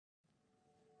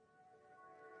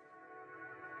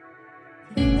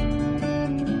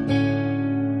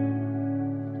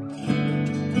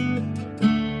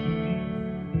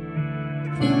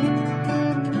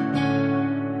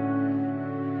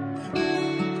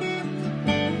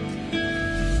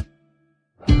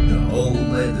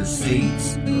leather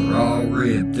seats are all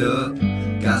ripped up.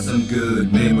 Got some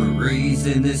good memories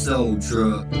in this old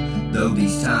truck. Though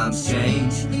these times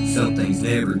change, some things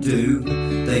never do.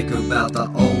 Think about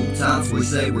the old times, wish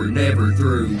they were never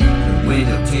through. The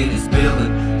window tint is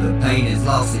peeling, the paint has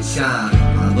lost its shine.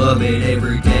 I love it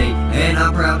every day, and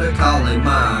I'm proud to call it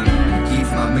mine. It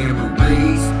keeps my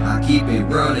memories, I keep it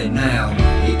running now.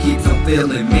 It keeps on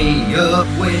filling me up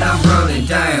when I'm running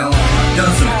down. I've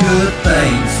done some good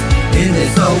things in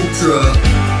this old truck.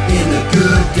 In the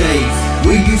good days,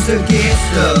 we used to get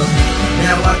stuff.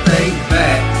 Now I think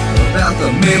back about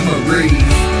the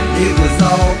memories. It was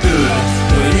all good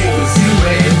when it was you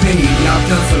and me. I've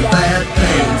done some bad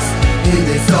things in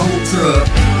this old truck.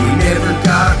 We never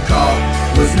got caught,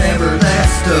 was never that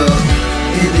stuff.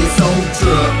 In this old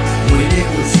truck, when it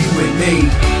was you and me.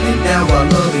 And now I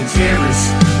love and cherish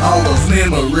all those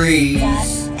memories.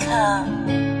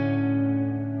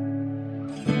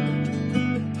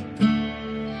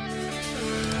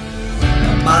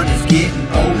 Mine is getting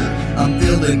older, I'm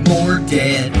feeling more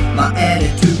dead. My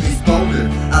attitude is bolder,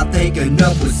 I think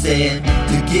enough was said.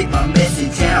 To get my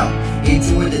message out,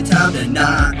 enjoy the time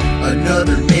tonight.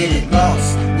 Another minute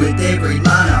lost with every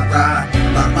line I write.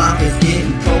 My life is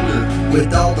getting colder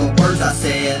with all the words I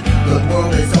said. The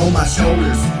world is on my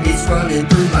shoulders, it's running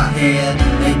through my head.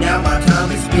 And now my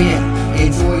time is spent,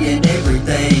 enjoying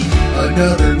everything.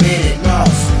 Another minute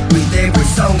lost with every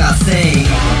song I sing.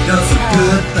 I've done some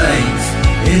good things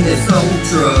in this old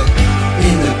truck.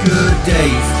 In the good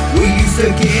days, we used to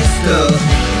get stuff.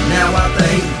 Now I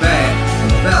think back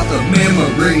about the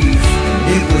memories.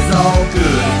 It was all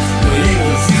good when it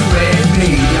was you and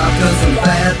me. I've done some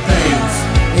bad things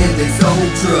in this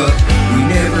old truck. We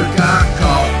never got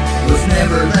caught, was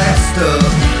never that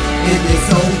stuff. In this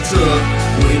old truck,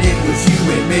 when it was you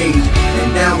and me.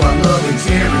 And now I love and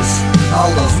cherish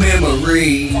all those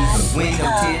memories. The window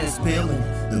tint is peeling,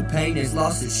 the paint has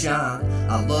lost its shine.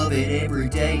 I love it every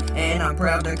day, and I'm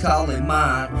proud to call it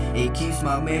mine. It keeps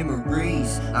my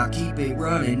memories, I keep it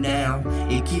running now.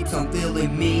 It keeps on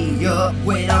filling me up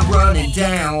when I'm running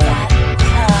down.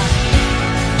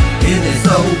 In this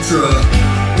old truck,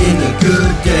 in the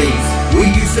good days, we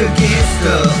used to get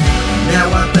stuff. Now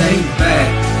I think back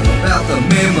about the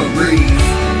memories.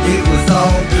 It was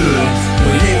all good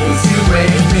when it was you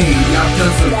and me. I've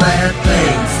done some bad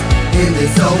things in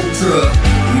this old truck.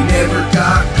 We never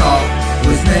got caught,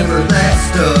 was never that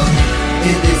stuff.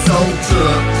 In this old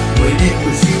truck, when it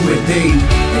was you and me.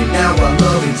 And now I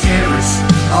love and cherish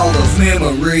all those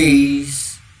memories.